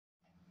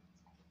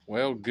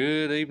Well,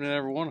 good evening,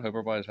 everyone. Hope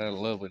everybody's had a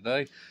lovely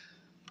day.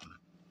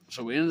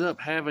 So we ended up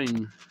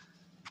having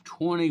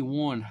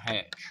 21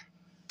 hatch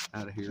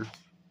out of here,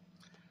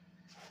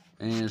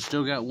 and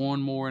still got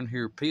one more in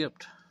here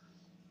pipped.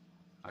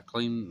 I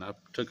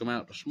took them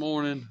out this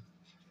morning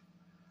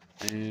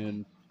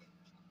and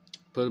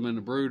put them in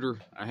the brooder.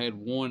 I had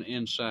one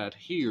inside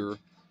here.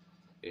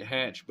 It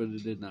hatched, but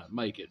it did not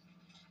make it.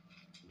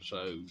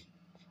 So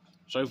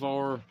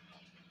far,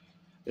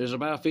 it's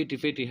about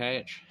 50-50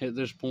 hatch at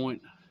this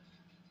point.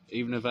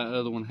 Even if that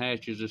other one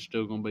hatches, it's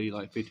still going to be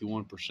like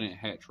 51%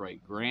 hatch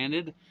rate.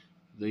 Granted,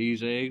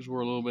 these eggs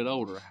were a little bit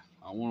older.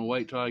 I want to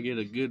wait till I get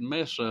a good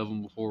mess of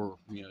them before,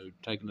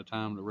 taking the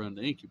time to run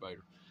the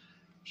incubator.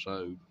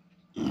 So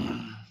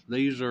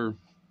these are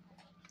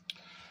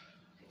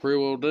pretty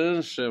well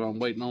done. So I'm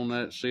waiting on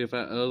that, see if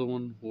that other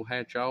one will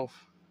hatch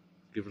off.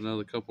 Give it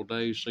another couple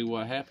days, see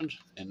what happens.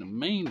 In the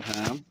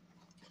meantime,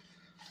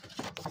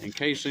 in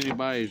case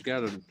anybody's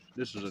got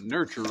this is a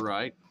Nurture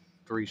Right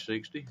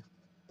 360.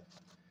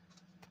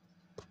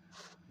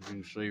 You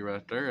can see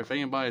right there. If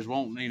anybody's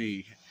wanting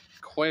any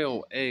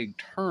quail egg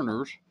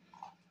turners,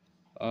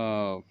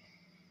 you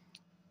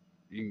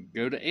can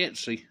go to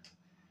Etsy,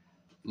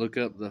 look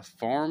up the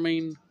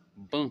Farming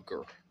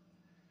Bunker,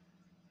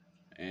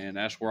 and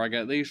that's where I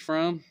got these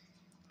from.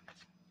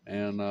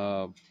 And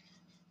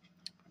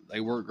they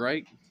work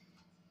great.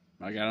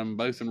 I got them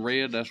both in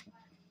red.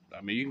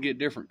 You can get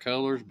different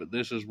colors, but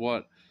this is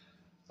what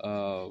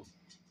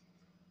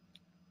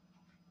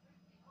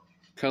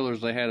colors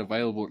they had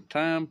available at the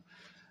time.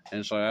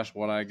 And so that's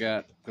what I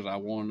got because I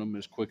wanted them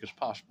as quick as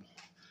possible.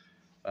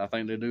 I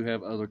think they do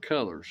have other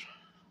colors.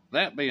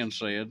 That being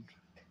said,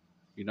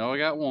 I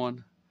got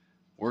one.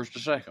 Where's the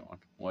second one?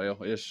 Well,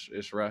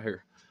 it's right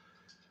here.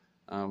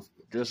 I've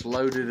just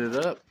loaded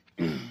it up.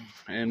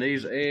 And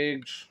these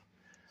eggs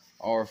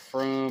are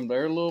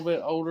they're a little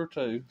bit older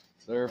too.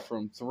 They're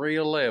from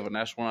 311.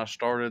 That's when I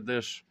started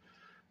this.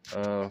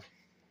 I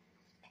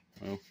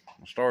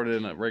started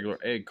in a regular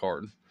egg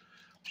carton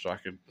so I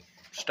could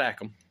stack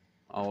them,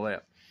 all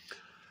that.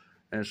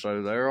 And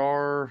so they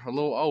are a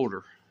little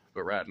older,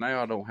 but right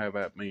now I don't have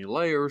that many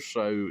layers,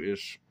 so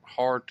it's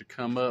hard to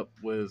come up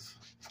with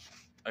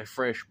a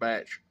fresh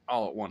batch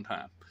all at one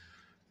time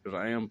because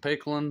I am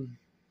pickling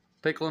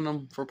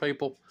them for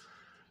people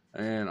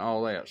and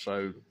all that.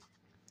 So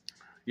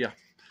yeah,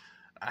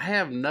 I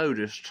have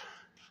noticed,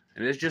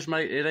 and it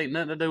ain't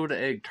nothing to do with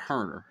the egg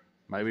turner,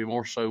 maybe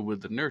more so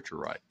with the Nurture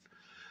Right,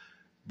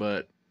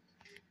 but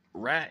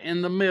right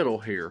in the middle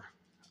here,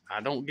 I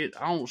don't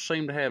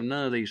seem to have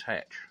none of these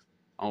hatch.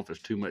 I don't know if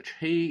it's too much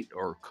heat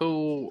or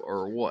cool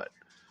or what.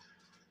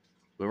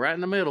 But right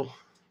in the middle,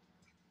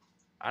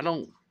 I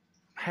don't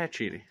hatch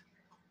any.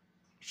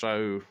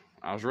 So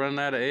I was running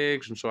out of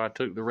eggs, and so I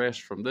took the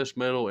rest from this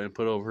middle and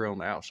put over here on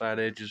the outside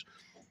edges.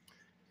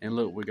 And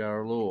look, we got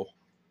our little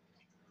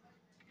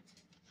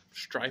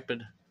striped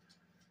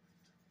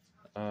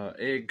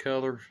egg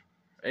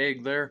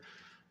there.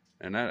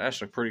 And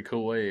that's a pretty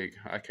cool egg.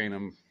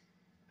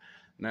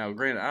 Now,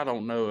 granted, I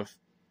don't know if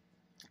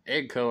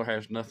egg color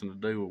has nothing to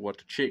do with what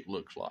the chick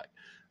looks like,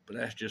 but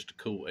that's just a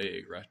cool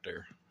egg right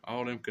there.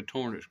 All them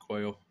Cotornix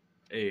quail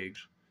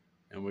eggs,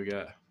 and we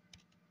got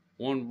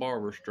one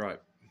barber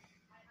stripe.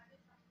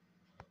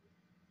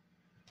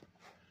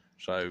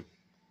 So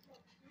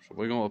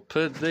we're gonna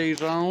put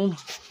these on.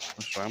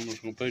 So I'm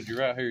just gonna put you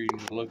right here. You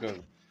can look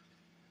at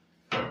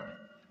them.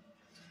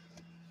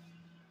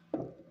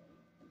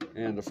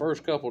 And the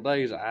first couple of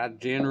days, I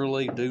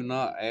generally do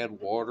not add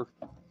water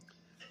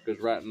because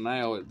right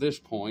now at this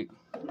point,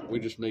 we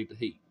just need the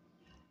heat.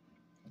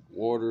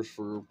 Water's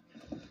for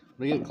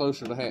to get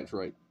closer to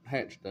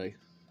hatch day.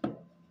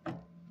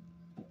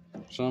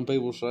 Some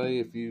people say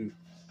if you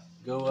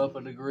go up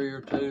a degree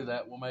or two,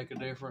 that will make a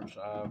difference.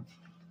 I've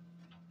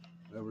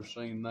never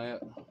seen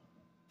that,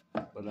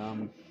 but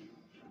all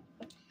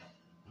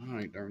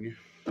right, darn you.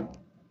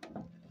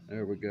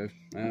 There we go.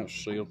 Now it's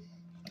sealed.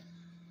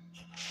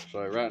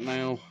 So right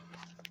now,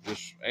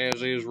 just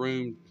as is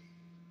room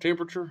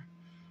temperature.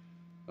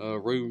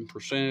 Room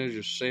percentage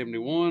is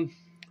 71.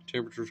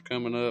 Temperature's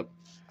coming up.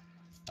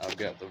 I've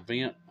got the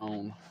vent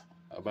on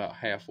about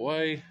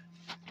halfway,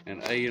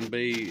 and A and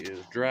B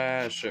is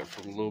dry except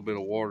for a little bit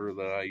of water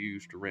that I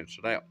use to rinse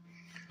it out.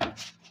 All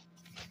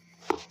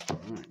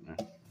right, now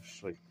let's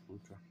see.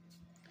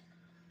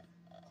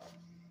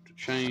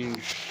 Okay.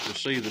 To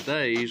see the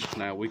days.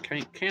 Now we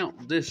can't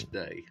count this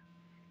day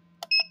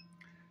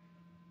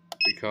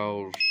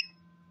because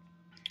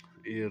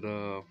you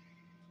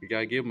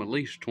gotta give them at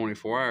least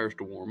 24 hours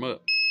to warm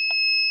up.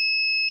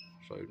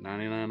 So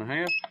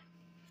 99.5.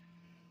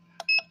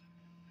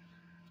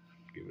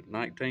 Give it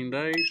 19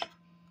 days.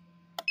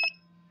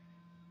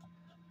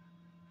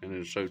 And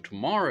then so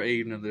tomorrow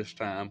evening this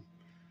time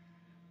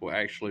will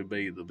actually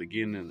be the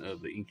beginning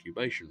of the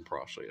incubation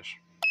process.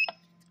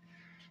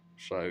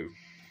 So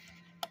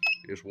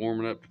it's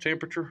warming up the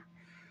temperature,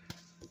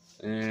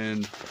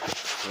 and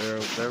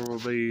there will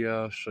be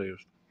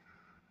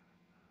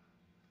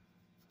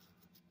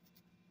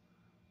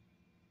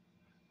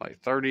like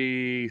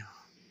 30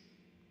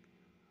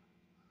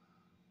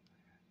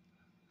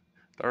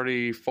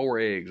 34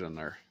 eggs in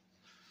there.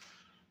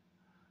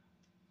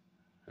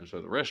 And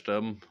so the rest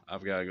of them,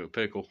 I've got to go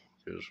pickle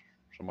because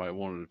somebody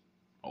wanted an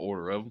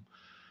order of them.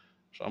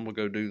 So I'm going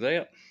to go do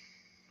that.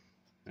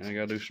 And I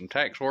got to do some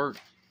tax work.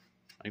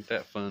 Ain't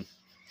that fun?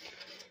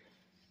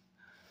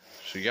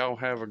 So y'all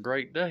have a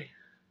great day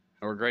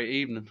or a great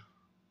evening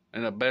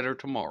and a better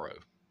tomorrow.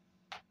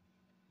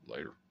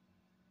 Later.